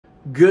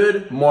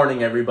Good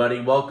morning,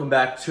 everybody. Welcome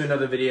back to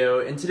another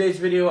video. In today's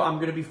video, I'm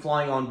going to be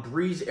flying on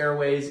Breeze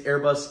Airways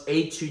Airbus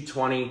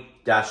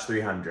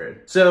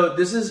A220-300. So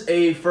this is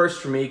a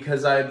first for me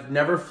because I've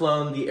never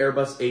flown the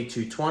Airbus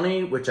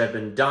A220, which I've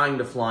been dying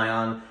to fly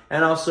on,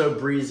 and also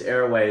Breeze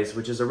Airways,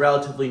 which is a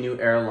relatively new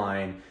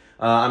airline.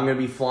 I'm going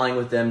to be flying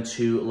with them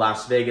to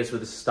Las Vegas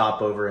with a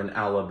stopover in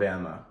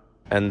Alabama.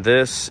 And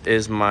this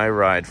is my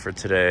ride for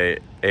today,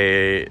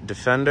 a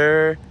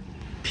Defender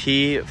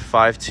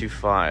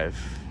P525.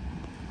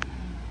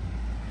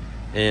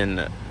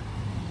 In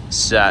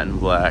satin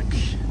black.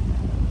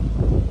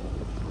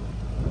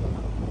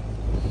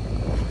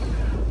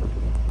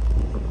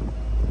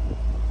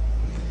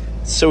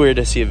 It's so weird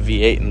to see a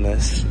V8 in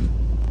this.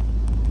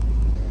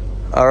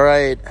 All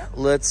right,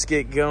 let's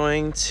get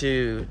going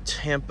to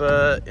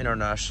Tampa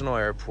International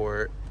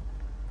Airport.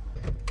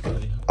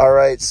 All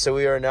right, so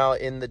we are now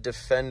in the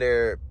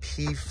Defender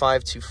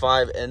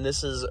P525, and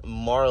this is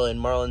Marlon.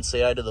 Marlon,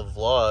 say hi to the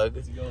vlog.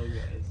 Let's go,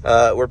 guys.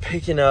 We're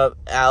picking up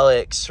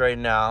Alex right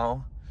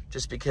now,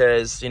 just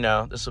because, you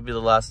know, this will be the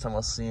last time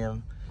I'll see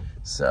him.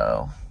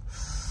 So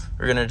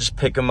we're gonna just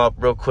pick him up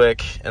real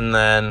quick and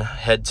then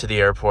head to the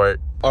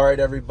airport. All right,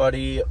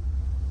 everybody,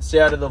 say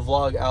hi to the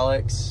vlog,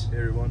 Alex. Hey,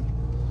 everyone.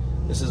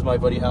 This is my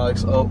buddy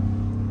Alex. Oh,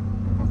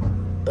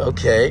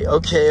 okay.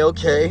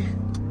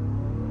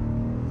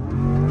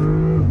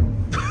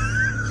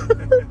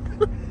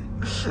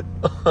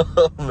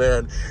 Oh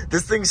man,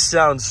 this thing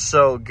sounds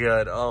so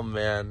good. Oh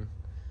man.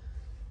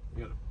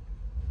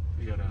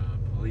 We got a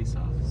police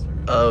officer.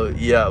 Oh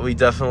yeah, we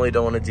definitely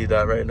don't want to do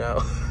that right now.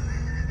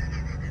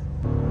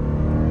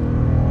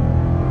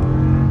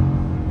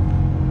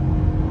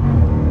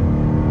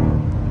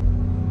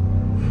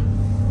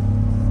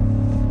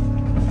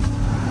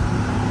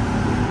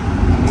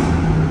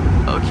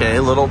 Okay,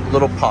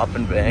 little pop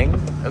and bang.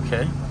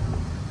 Okay.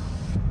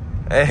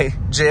 Hey,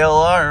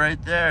 JLR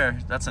right there.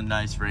 That's a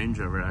nice Range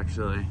Rover,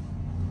 actually.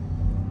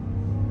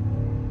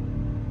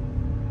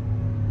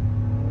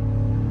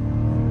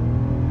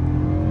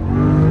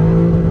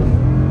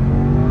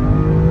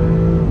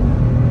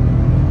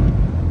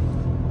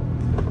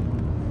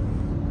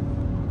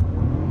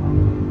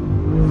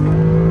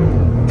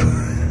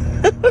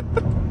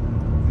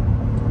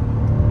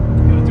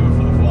 do it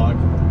for the vlog.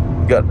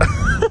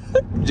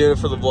 Doing it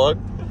for the vlog?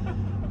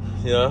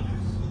 Yeah.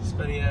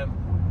 Spending him.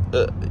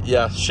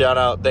 Yeah, shout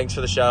out. Thanks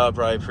for the shout out,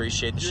 bro. I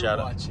appreciate the shout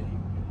out.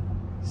 Watching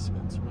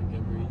Spencer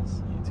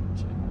Montgomery's YouTube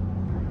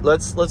channel.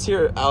 Let's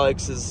hear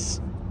Alex's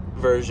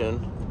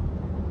version.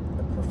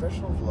 A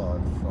professional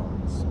vlog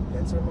from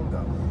Spencer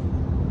Montgomery.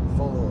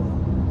 Follow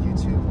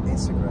YouTube,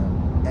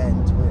 Instagram,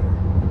 and Twitter.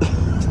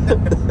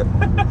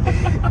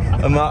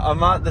 I'm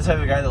not the type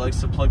of guy that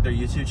likes to plug their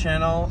YouTube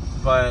channel,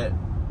 but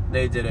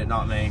they did it,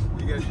 not me.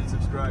 You guys should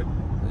subscribe.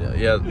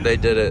 Yeah, they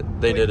did it.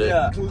 They did it.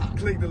 Yeah.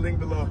 Click the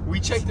link below. We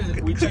checked the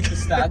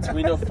stats.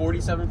 We know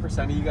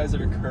 47% of you guys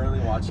that are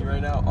currently watching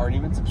right now aren't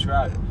even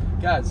subscribed.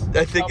 Guys,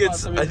 I think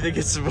it's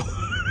more.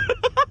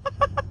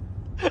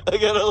 I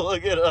gotta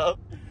look it up.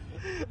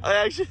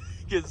 I actually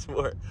think it's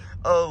more.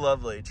 Oh,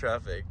 lovely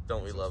traffic.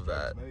 Don't we love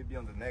that? Maybe be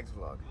on the next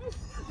vlog.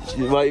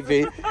 You might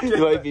be. You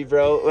might be,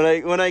 bro.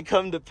 When I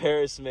come to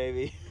Paris,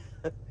 maybe.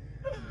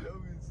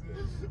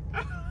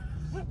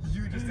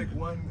 You just take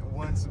one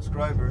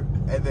subscriber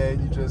and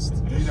then you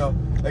just, you know,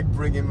 like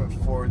bring him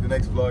for the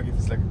next vlog if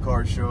it's like a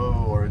car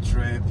show or a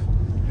trip.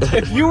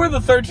 If you were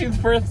the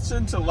 13th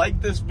person to like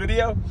this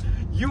video,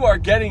 you are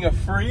getting a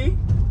free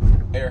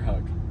air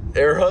hug.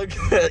 Air hug?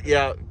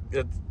 Yeah,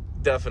 it's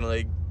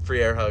definitely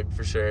free air hug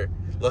for sure.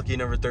 Lucky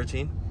number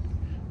 13.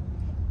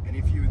 And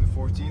if you're the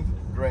 14th,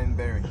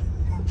 Granberry.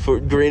 For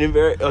Green and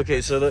Berry?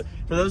 Okay, so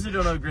for those who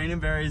don't know, Green and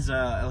Berry is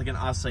like an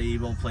acai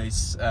bowl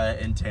place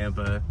in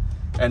Tampa.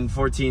 And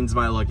 14's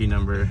my lucky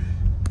number.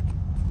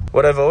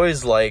 What I've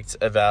always liked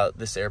about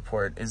this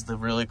airport is the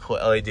really cool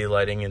LED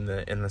lighting in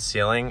the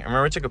ceiling. I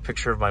remember I took a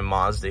picture of my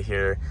Mazda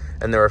here,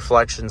 and the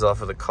reflections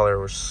off of the color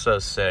were so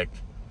sick.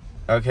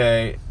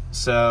 Okay,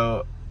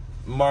 so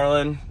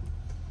Marlon,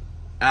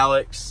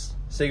 Alex,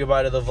 say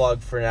goodbye to the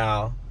vlog for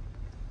now.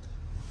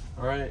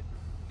 All right.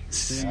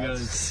 See you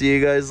guys. See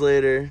you guys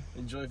later.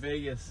 Enjoy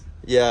Vegas.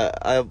 Yeah,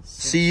 I'll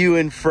see you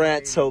in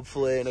France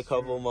hopefully in a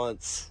couple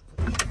months.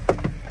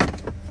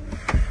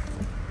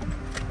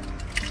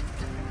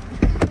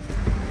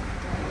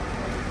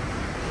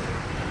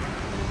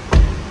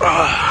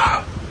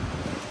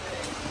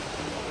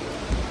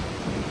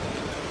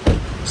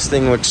 This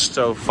thing looks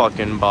so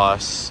fucking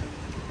boss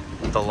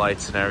with the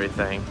lights and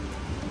everything.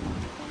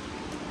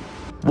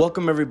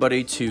 Welcome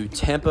everybody to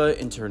Tampa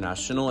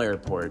International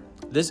Airport.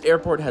 This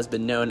airport has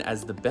been known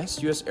as the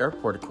best US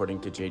airport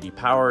according to JD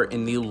Power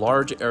in the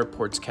large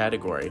airports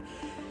category.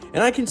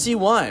 And I can see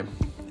why.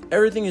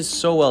 Everything is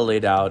so well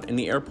laid out and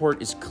the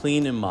airport is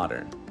clean and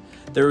modern.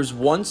 There is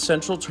one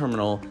central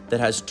terminal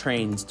that has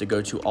trains to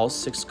go to all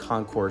 6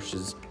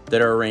 concourses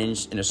that are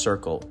arranged in a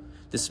circle.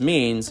 This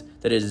means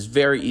that it is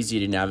very easy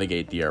to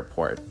navigate the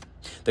airport.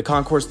 The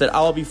concourse that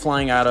I'll be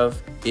flying out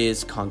of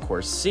is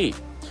Concourse C.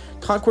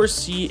 Concourse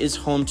C is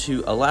home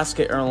to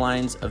Alaska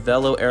Airlines,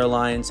 Avelo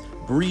Airlines,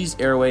 Breeze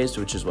Airways,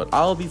 which is what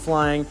I'll be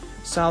flying,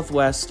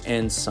 Southwest,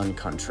 and Sun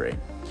Country.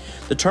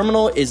 The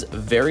terminal is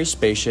very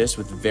spacious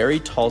with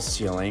very tall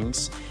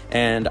ceilings,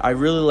 and I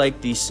really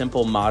like the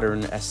simple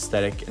modern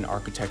aesthetic and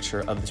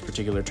architecture of this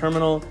particular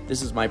terminal.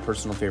 This is my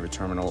personal favorite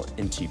terminal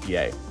in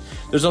TPA.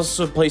 There's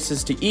also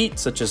places to eat,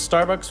 such as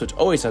Starbucks, which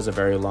always has a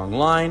very long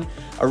line,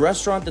 a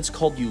restaurant that's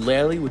called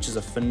Eulalie, which is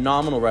a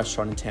phenomenal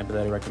restaurant in Tampa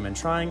that I recommend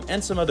trying,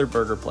 and some other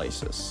burger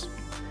places.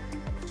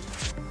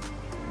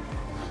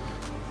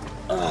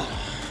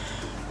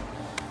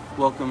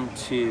 Welcome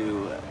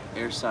to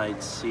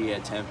Airside C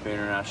at Tampa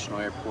International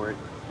Airport.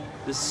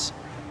 This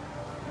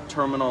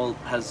terminal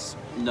has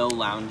no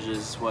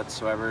lounges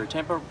whatsoever.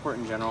 Tampa Airport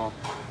in general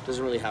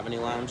doesn't really have any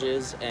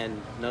lounges,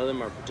 and none of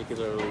them are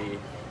particularly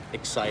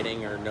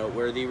exciting or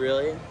noteworthy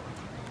really.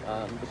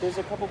 But there's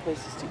a couple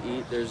places to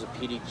eat. There's a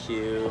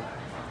PDQ,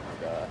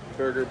 a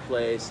burger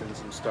place, and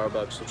some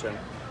Starbucks, which I'm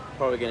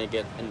probably gonna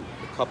get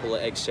a couple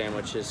of egg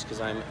sandwiches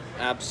because I'm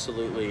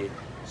absolutely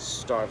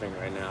starving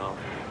right now.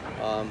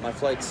 My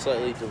flight's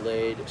slightly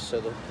delayed,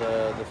 so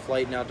the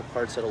flight now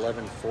departs at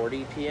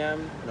 11:40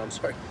 p.m. No, I'm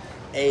sorry,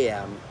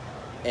 a.m.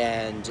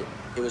 And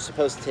it was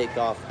supposed to take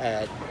off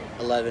at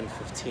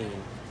 11:15,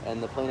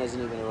 and the plane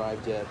hasn't even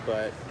arrived yet.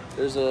 But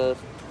there's a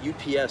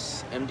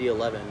UPS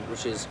MD-11,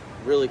 which is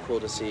really cool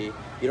to see.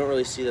 You don't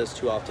really see those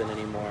too often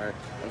anymore.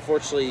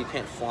 Unfortunately, you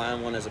can't fly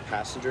on one as a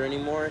passenger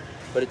anymore,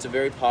 but it's a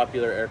very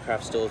popular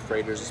aircraft still with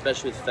freighters,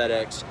 especially with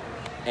FedEx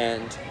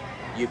and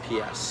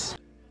UPS.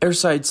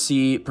 Airside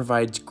C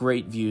provides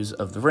great views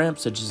of the ramp,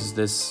 such as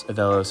this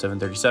Avelo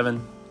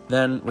 737.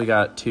 Then we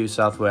got two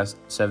Southwest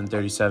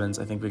 737s.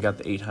 I think we got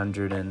the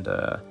 800 and,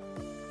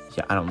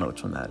 yeah, I don't know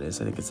which one that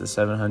is. I think it's the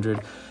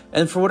 700.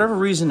 And for whatever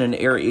reason, an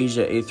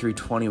AirAsia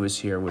A320 was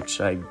here, which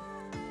I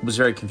was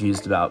very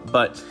confused about.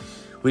 But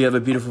we have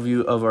a beautiful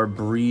view of our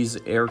Breeze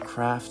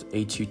aircraft,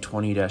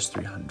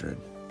 A220-300.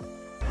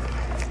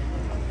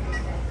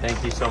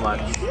 Thank you so much.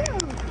 Thank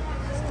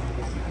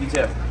you. You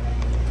too.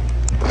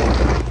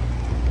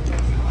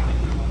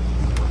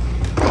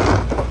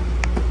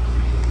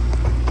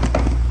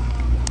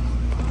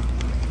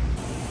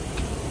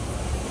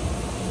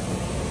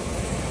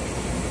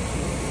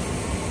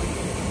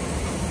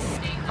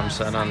 I'm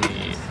set on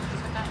the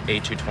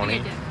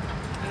A220,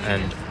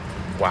 and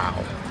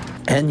wow.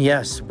 And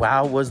yes,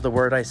 wow was the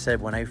word I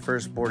said when I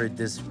first boarded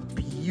this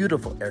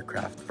beautiful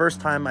aircraft. First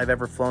time I've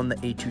ever flown the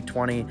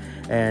A220,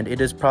 and it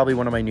is probably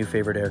one of my new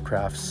favorite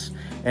aircrafts.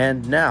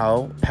 And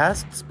now,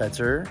 past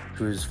Spencer,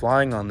 who's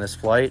flying on this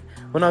flight,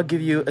 will now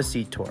give you a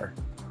seat tour.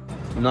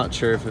 I'm not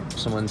sure if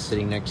someone's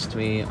sitting next to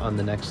me on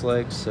the next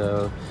leg,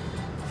 so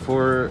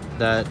before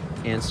that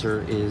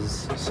answer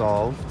is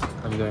solved,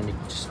 I'm going to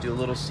just do a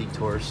little seat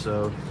tour.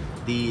 So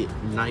the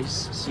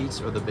nice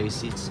seats, or the base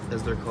seats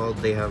as they're called,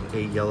 they have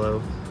a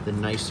yellow, the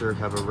nicer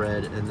have a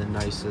red, and the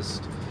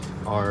nicest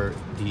are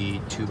the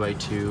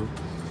 2x2.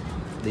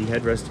 The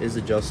headrest is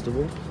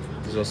adjustable.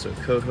 There's also a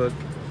coat hook.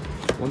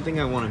 One thing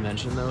I want to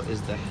mention though is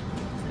that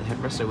the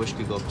headrest I wish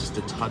could go up just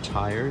a touch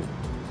higher,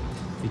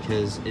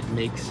 because it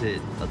makes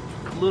it a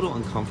little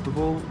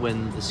uncomfortable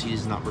when the seat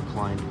is not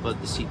reclined, but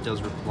the seat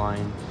does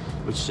recline,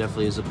 which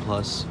definitely is a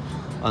plus.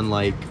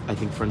 Unlike, I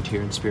think, Frontier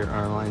and Spirit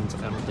Airlines,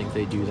 I don't think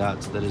they do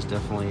that, so that is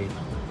definitely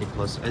a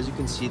plus. As you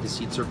can see, the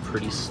seats are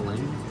pretty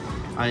slim.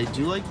 I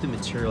do like the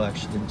material,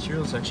 actually. The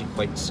material is actually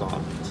quite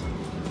soft,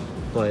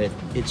 but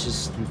it's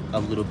just a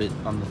little bit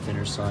on the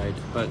thinner side.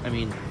 But, I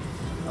mean,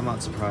 I'm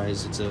not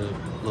surprised. It's a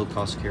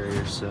low-cost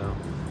carrier, so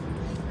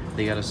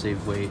they gotta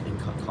save weight and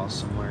cut costs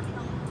somewhere.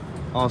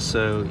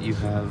 Also, you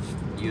have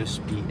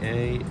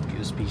USB-A,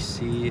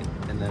 USB-C,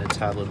 and then a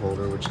tablet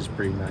holder, which is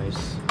pretty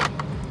nice.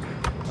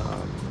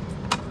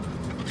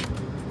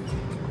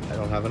 I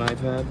don't have an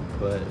iPad,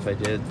 but if I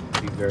did,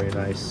 it'd be very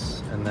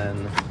nice. And then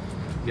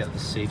you got the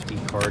safety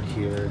card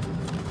here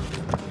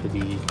for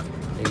the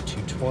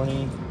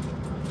A220.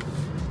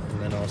 And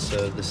then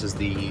also, this is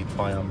the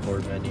buy on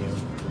board menu.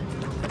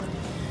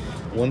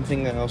 One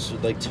thing I also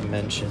would like to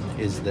mention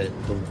is that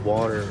the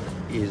water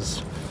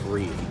is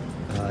free.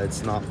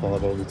 It's not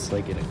bottled, it's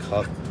like in a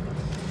cup,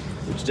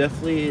 which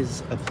definitely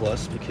is a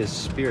plus, because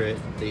Spirit,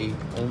 they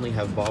only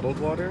have bottled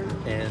water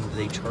and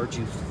they charge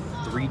you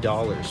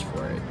 $3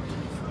 for it.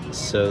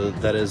 So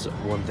that is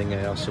one thing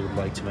I also would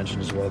like to mention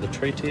as well. The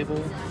tray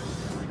table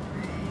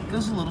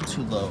goes a little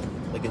too low,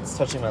 like it's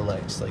touching my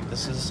legs. Like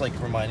this is like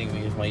reminding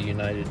me of my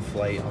United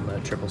flight on the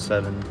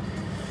 777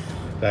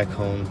 back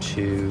home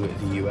to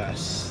the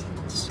US.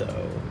 So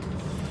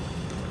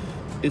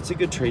it's a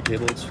good tray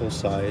table, it's full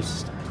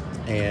sized.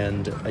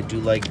 And I do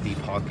like the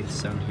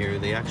pockets down here.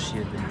 They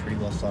actually have been pretty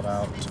well thought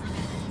out.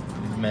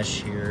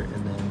 Mesh here,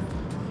 and then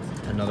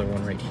another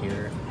one right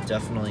here.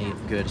 Definitely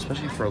good,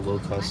 especially for a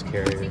low-cost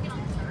carrier.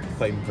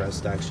 Quite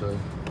impressed, actually.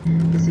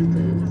 This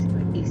includes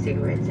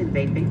e-cigarettes and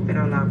vaping that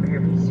are allowed for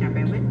airplanes to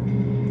tamper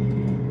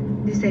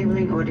with,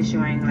 disabling or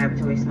destroying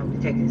laboratory smoke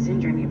detectors,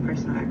 and drinking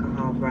personal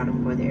alcohol brought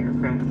on board the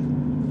aircraft.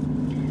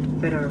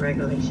 Federal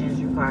regulations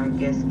require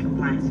guest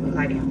compliance with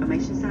light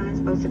information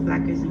signs, posted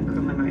placards, and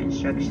crew member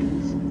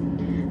instructions.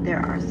 There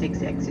are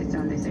 6 exits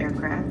on this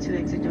aircraft, 2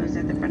 exit doors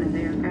at the front of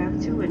the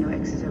aircraft, 2 window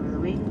exits over the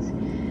wings.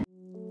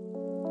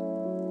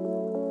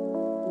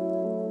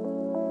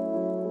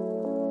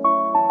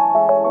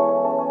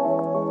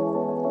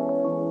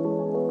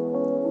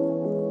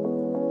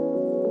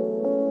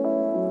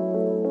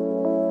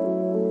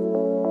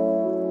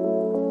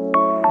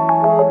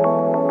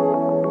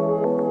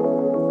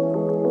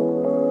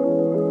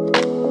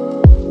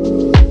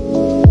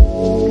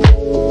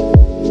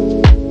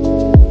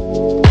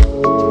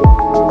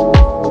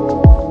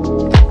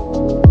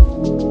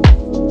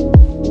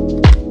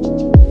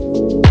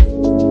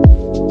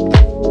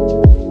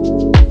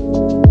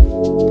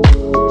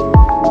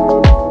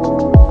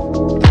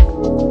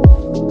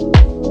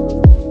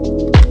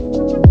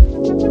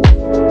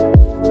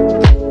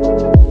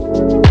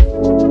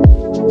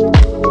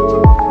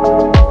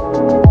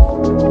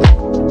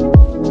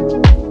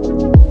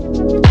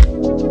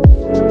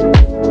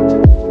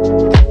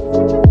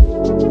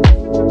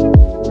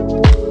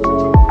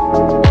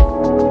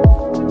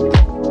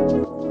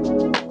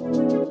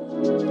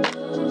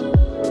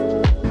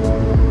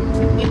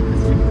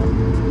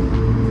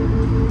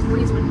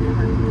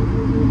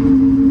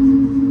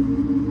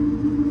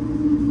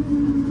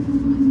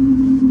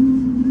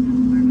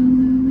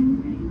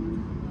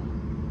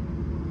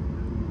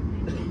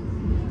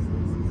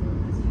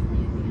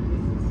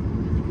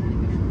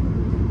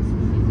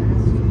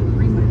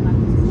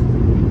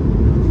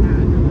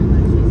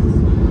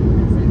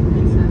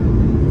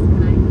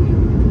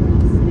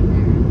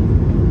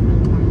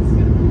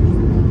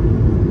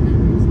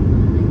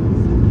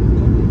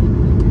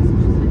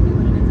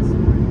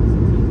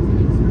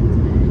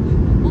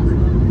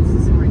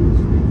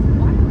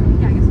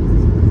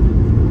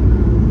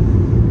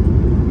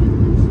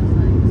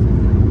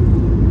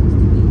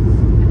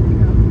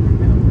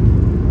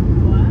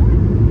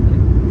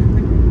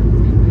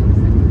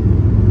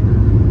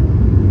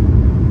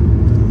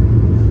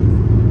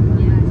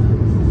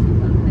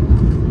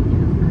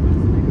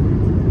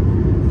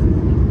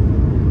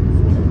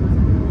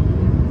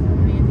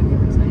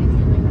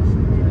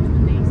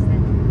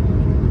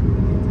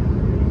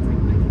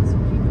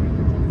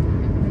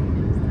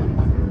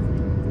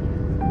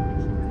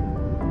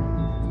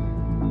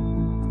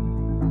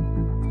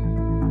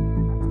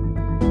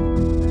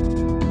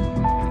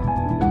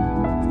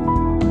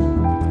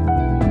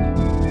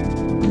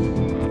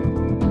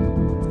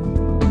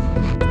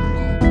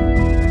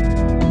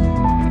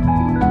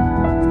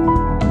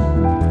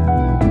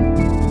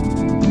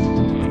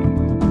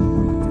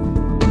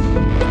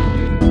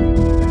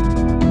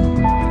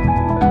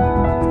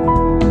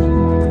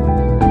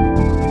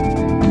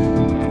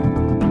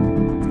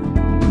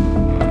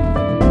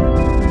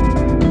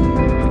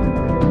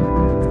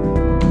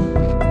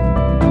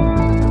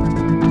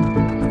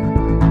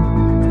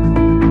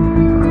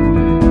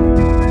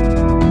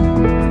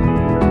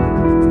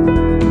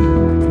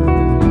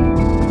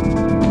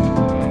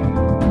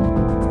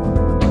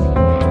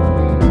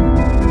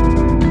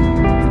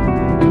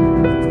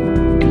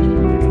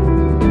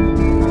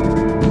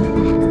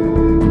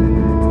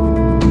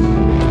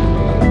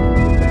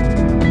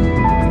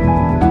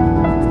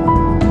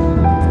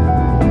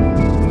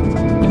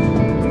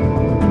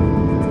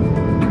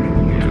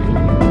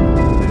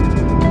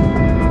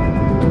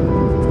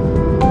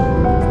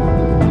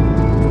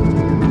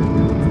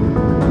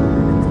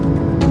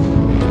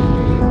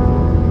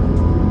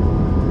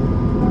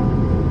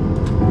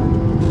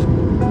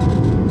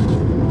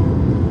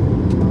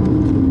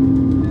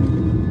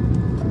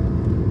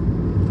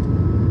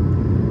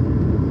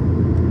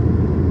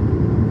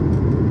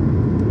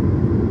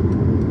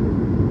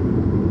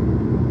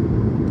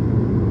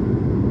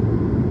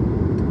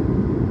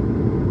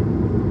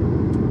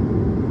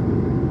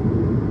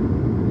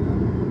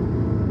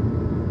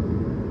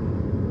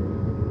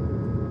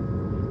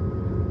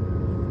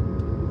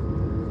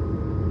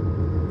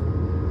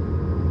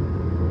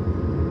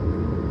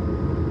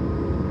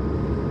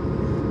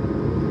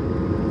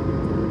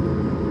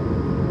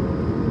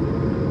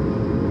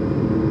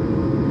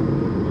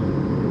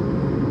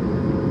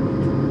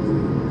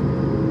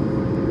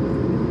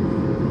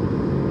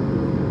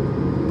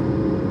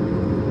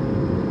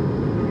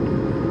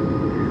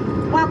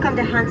 Welcome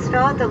to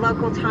Huntsville. The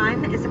local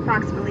time is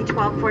approximately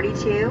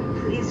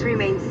 12:42. Please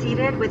remain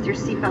seated with your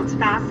seatbelts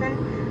fastened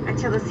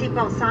until the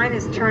seatbelt sign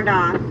is turned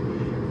off,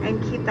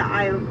 and keep the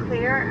aisle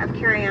clear of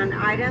carry-on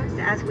items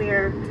as we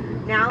are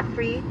now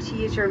free to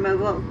use your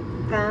mobile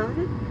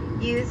phone.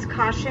 Use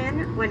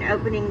caution when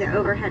opening the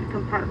overhead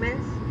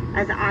compartments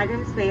as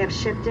items may have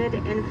shifted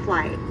in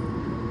flight.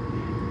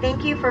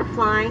 Thank you for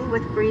flying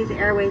with Breeze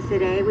Airways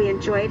today. We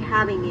enjoyed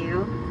having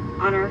you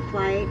on our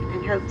flight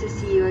and hope to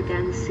see you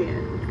again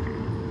soon.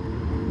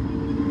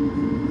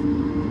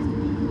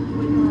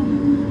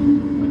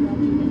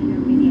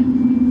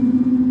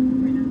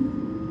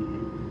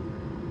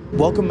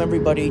 Welcome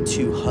everybody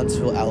to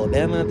Huntsville,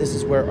 Alabama. This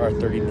is where our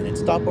 30-minute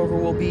stopover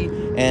will be,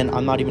 and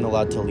I'm not even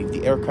allowed to leave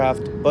the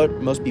aircraft, but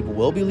most people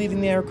will be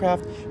leaving the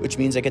aircraft, which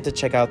means I get to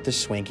check out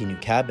this swanky new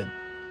cabin.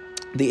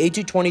 The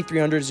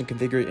A220-300 is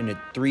configured in a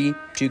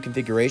 3-2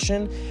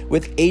 configuration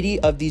with 80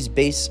 of these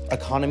base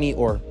economy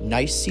or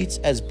nice seats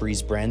as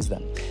Breeze brands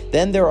them.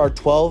 Then there are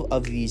 12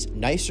 of these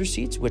nicer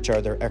seats, which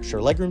are their extra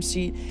legroom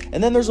seat,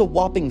 and then there's a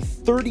whopping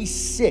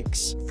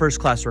 36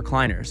 first-class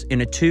recliners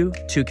in a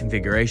 2-2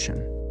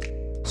 configuration.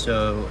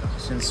 So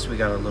since we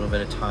got a little bit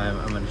of time,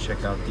 I'm going to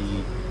check out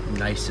the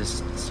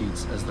nicest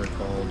seats as they're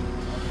called,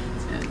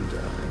 and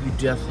you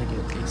definitely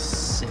get a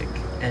sick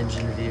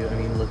engine view. I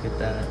mean, look at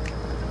that.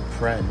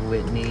 Pratt &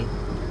 Whitney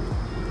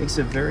makes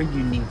a very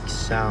unique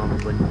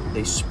sound when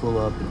they spool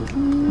up. It goes,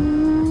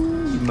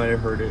 you might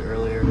have heard it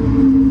earlier.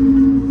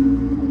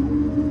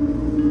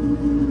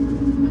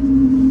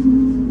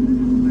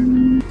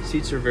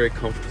 Seats are very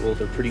comfortable.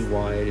 They're pretty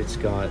wide. It's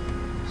got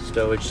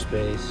stowage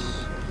space.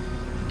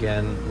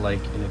 Again,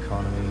 like in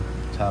economy,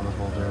 tablet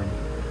holder,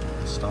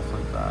 stuff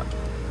like that.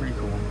 Pretty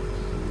cool.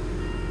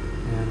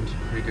 And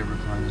pretty good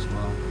recline as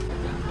well.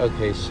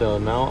 Okay, so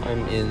now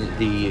I'm in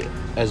the,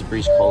 as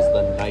Breeze calls,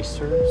 the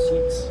nicer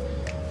seats.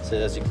 So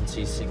as you can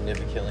see,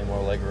 significantly more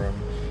legroom.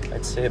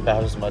 I'd say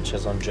about as much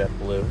as on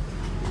JetBlue,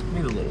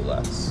 maybe a little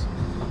less.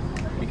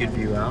 Pretty good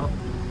view out.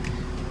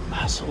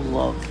 I also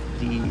love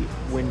the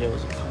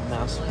windows, how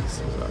massive these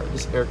things are.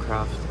 This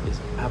aircraft is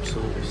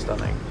absolutely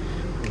stunning.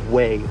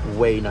 Way,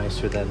 way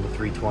nicer than the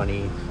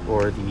 320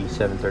 or the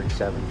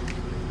 737.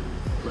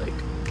 Like,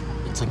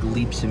 it's like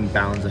leaps and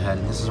bounds ahead.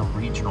 And this is a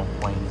regional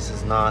plane. This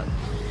is not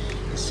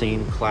the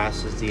same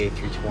class as the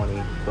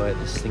A320, but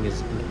this thing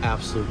is an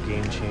absolute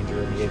game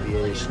changer in the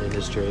aviation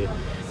industry,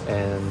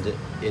 and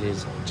it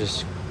is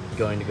just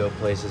going to go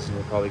places, and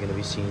you're probably going to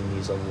be seeing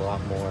these a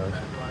lot more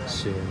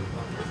soon,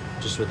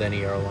 just with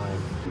any airline.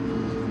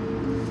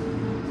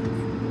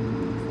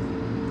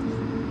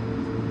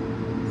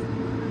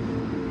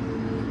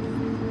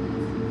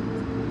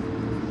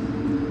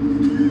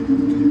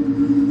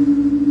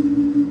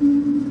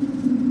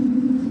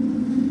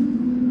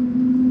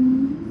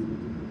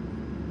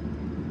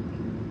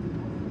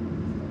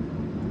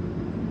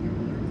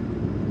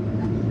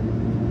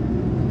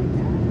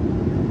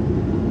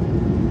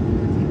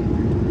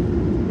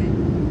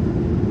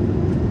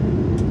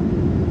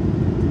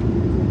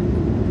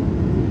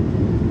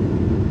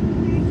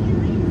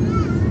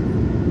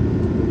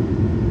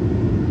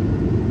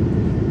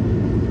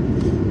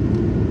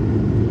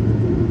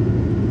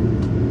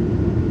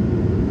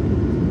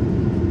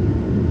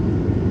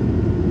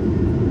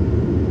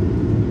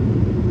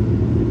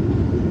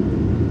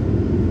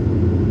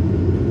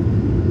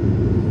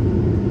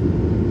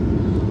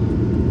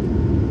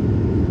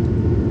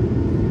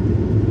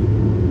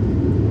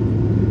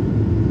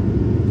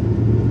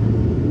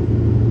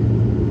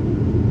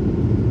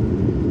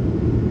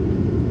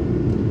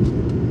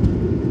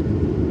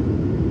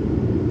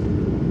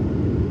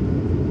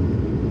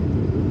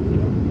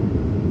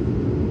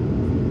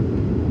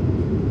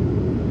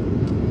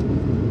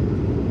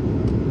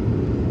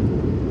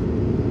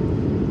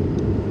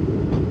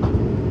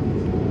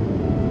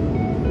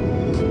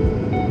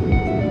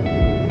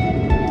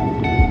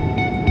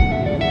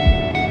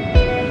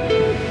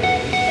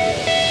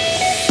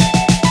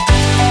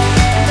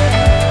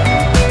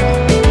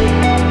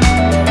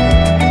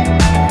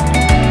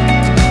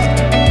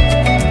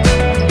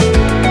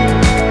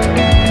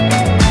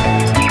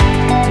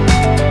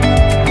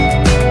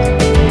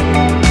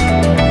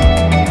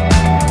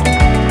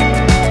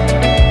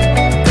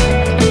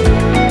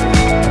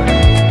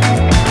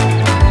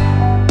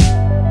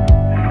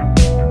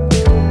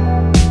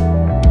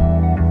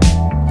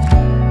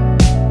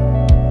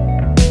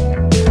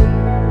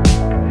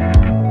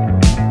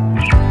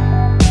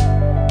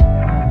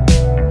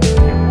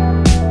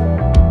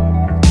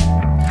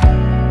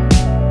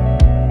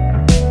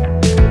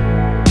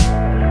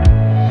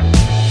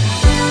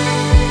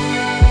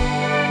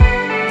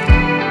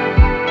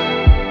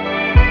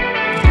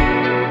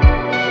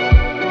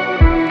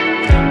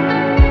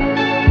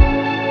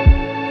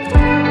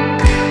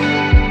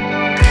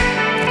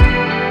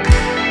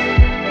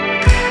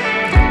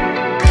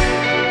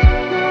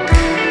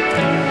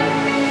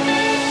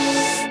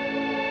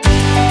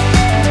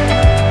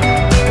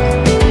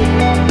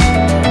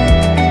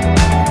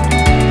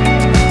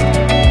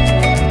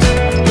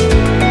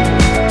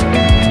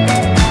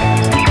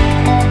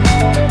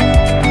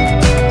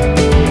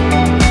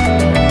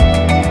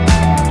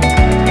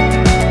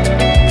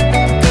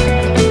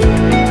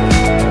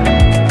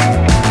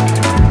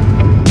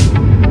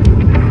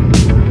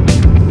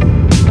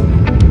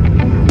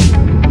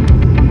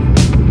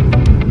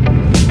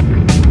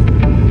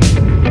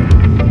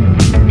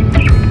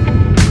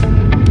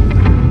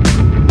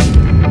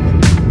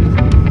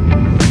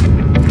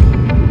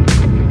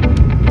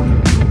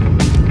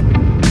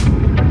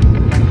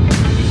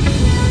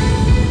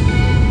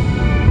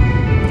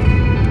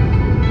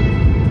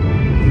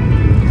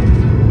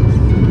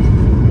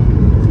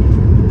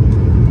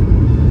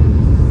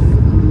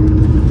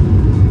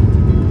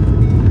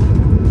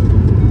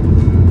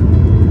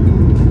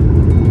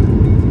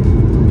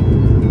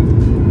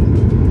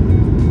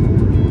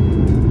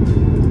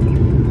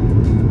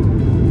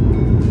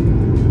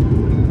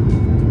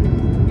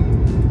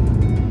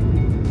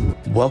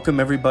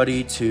 Welcome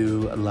everybody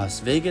to Las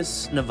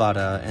Vegas,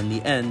 Nevada, and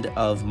the end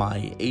of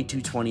my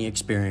A220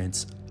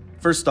 experience.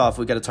 First off,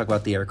 we got to talk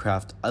about the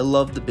aircraft. I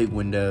love the big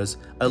windows.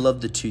 I love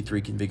the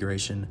 2-3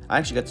 configuration. I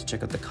actually got to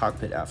check out the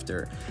cockpit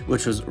after,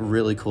 which was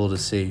really cool to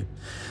see.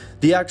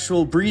 The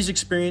actual breeze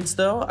experience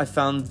though, I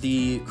found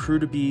the crew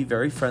to be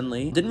very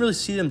friendly. Didn't really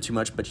see them too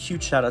much, but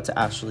huge shout out to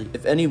Ashley.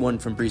 If anyone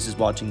from Breeze is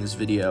watching this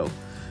video,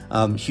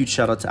 huge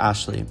shout out to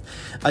Ashley.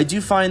 I do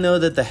find though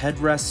that the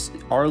headrests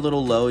are a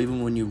little low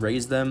even when you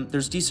raise them.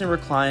 There's decent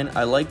recline.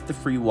 I like the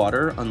free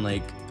water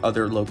unlike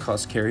other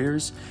low-cost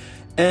carriers.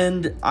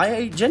 And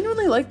I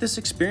genuinely like this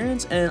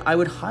experience, and I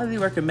would highly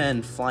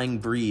recommend flying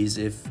Breeze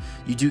if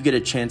you do get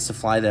a chance to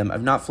fly them.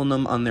 I've not flown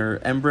them on their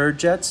Embraer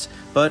jets,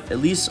 but at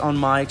least on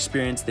my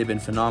experience, they've been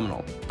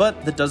phenomenal.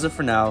 But that does it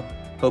for now.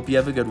 Hope you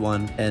have a good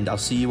one, and I'll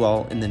see you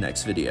all in the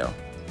next video.